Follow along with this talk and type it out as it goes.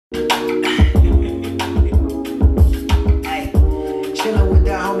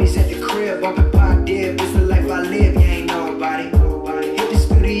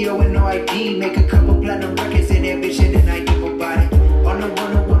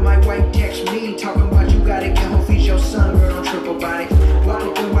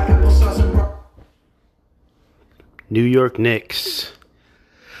New York Knicks.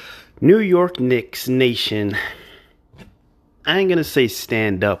 New York Knicks Nation. I ain't gonna say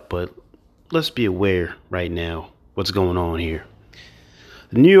stand up, but let's be aware right now what's going on here.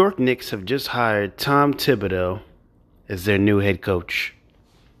 The New York Knicks have just hired Tom Thibodeau as their new head coach.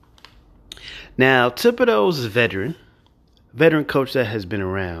 Now, Thibodeau's a veteran coach that has been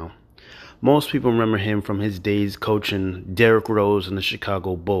around. Most people remember him from his days coaching Derrick Rose and the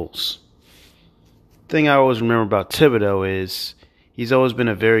Chicago Bulls. The thing I always remember about Thibodeau is he's always been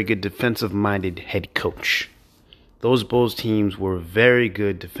a very good defensive-minded head coach. Those Bulls teams were very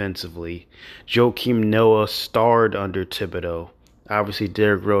good defensively. Joakim Noah starred under Thibodeau. Obviously,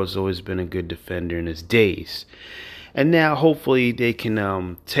 Derrick Rose has always been a good defender in his days. And now, hopefully, they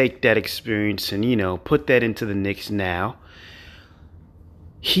can take that experience and, put that into the Knicks now.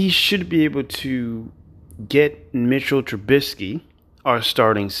 He should be able to get Mitchell Trubisky, our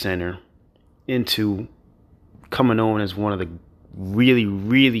starting center, into coming on as one of the really,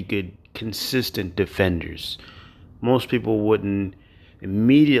 really good, consistent defenders. Most people wouldn't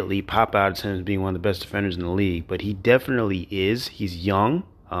immediately pop out as him as being one of the best defenders in the league, but he definitely is. He's young.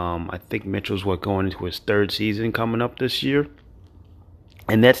 I think Mitchell's going into his third season coming up this year.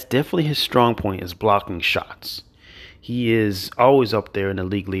 And that's definitely his strong point, is blocking shots. He is always up there in the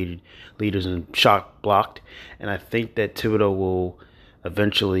league leaders in shot blocked. And I think that Thibodeau will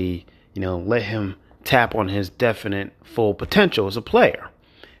eventually, let him tap on his definite full potential as a player.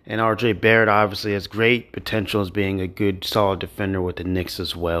 And R.J. Barrett obviously has great potential as being a good, solid defender with the Knicks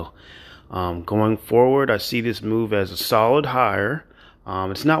as well. Going forward, I see this move as a solid hire.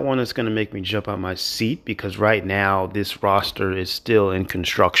 It's not one that's going to make me jump out my seat because right now this roster is still in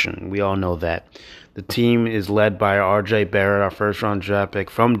construction. We all know that. The team is led by R.J. Barrett, our first-round draft pick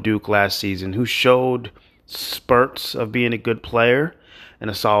from Duke last season, who showed spurts of being a good player and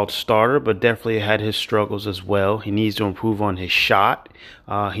a solid starter, but definitely had his struggles as well. He needs to improve on his shot.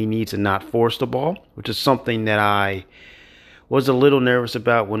 He needs to not force the ball, which is something that I was a little nervous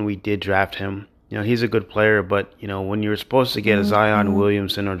about when we did draft him. He's a good player, but, when you're supposed to get a Zion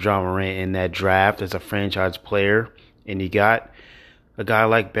Williamson or Ja Morant in that draft as a franchise player, and you got a guy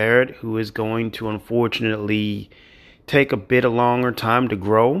like Barrett who is going to unfortunately take a bit of longer time to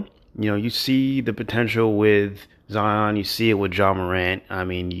grow. You see the potential with Zion, you see it with Ja Morant.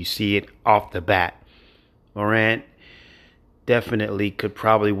 You see it off the bat. Morant definitely could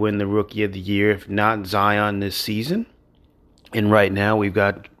probably win the Rookie of the Year, if not Zion this season. And right now we've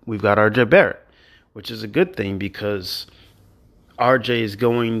got RJ Barrett, which is a good thing because RJ is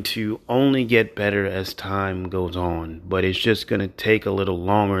going to only get better as time goes on, but it's just going to take a little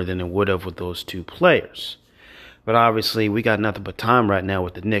longer than it would have with those two players. But obviously, we got nothing but time right now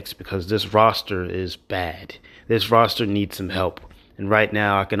with the Knicks because this roster is bad. This roster needs some help. And right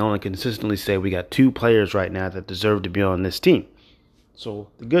now, I can only consistently say we got two players right now that deserve to be on this team. So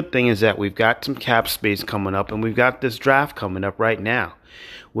the good thing is that we've got some cap space coming up, and we've got this draft coming up right now,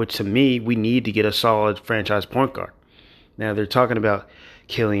 which to me, we need to get a solid franchise point guard. Now, they're talking about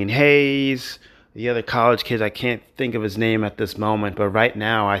Killian Hayes, the other college kids. I can't think of his name at this moment, but right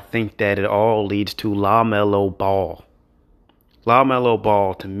now I think that it all leads to LaMelo Ball. LaMelo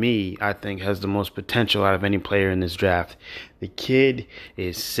Ball, to me, I think has the most potential out of any player in this draft. The kid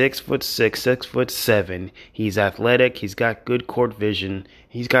is 6'6", 6'7". He's athletic. He's got good court vision.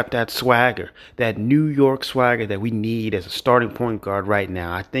 He's got that swagger, that New York swagger that we need as a starting point guard right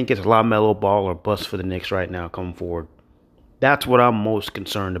now. I think it's LaMelo Ball or bust for the Knicks right now coming forward. That's what I'm most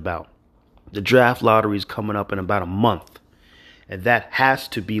concerned about. The draft lottery is coming up in about a month, and that has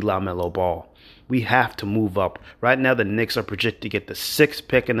to be LaMelo Ball. We have to move up. Right now, the Knicks are projected to get the 6th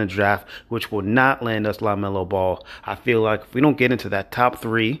pick in the draft, which will not land us LaMelo Ball. I feel like if we don't get into that top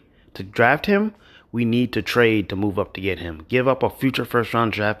 3 to draft him, we need to trade to move up to get him. Give up a future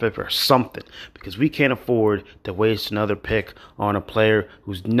first-round draft pick or something, because we can't afford to waste another pick on a player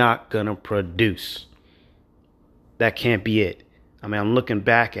who's not going to produce. That can't be it. I'm looking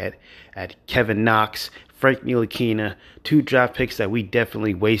back at Kevin Knox, Frank Ntilikina, 2 draft picks that we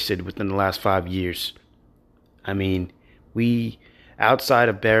definitely wasted within the last 5 years. We, outside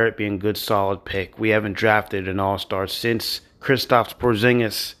of Barrett being a good, solid pick, we haven't drafted an all-star since Kristaps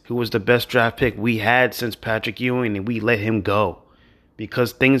Porzingis, who was the best draft pick we had since Patrick Ewing, and we let him go.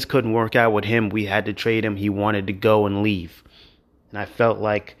 Because things couldn't work out with him, we had to trade him. He wanted to go and leave. And I felt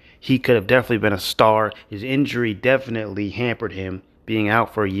like he could have definitely been a star. His injury definitely hampered him, being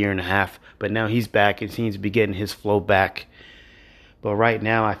out for a year and a half. But now he's back and seems to be getting his flow back. But right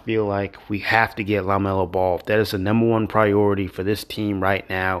now, I feel like we have to get LaMelo Ball. That is the number one priority for this team right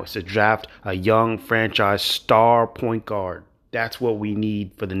now, is to draft a young franchise star point guard. That's what we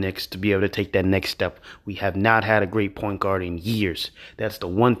need for the Knicks to be able to take that next step. We have not had a great point guard in years. That's the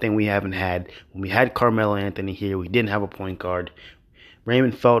one thing we haven't had. When we had Carmelo Anthony here, we didn't have a point guard.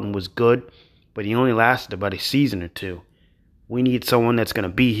 Raymond Felton was good, but he only lasted about a season or two. We need someone that's going to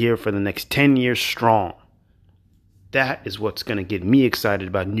be here for the next 10 years strong. That is what's going to get me excited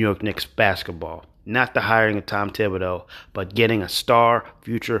about New York Knicks basketball. Not the hiring of Tom Thibodeau, but getting a star,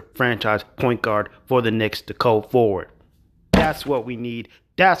 future franchise point guard for the Knicks to go forward. That's what we need.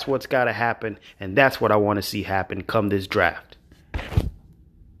 That's what's got to happen. And that's what I want to see happen come this draft.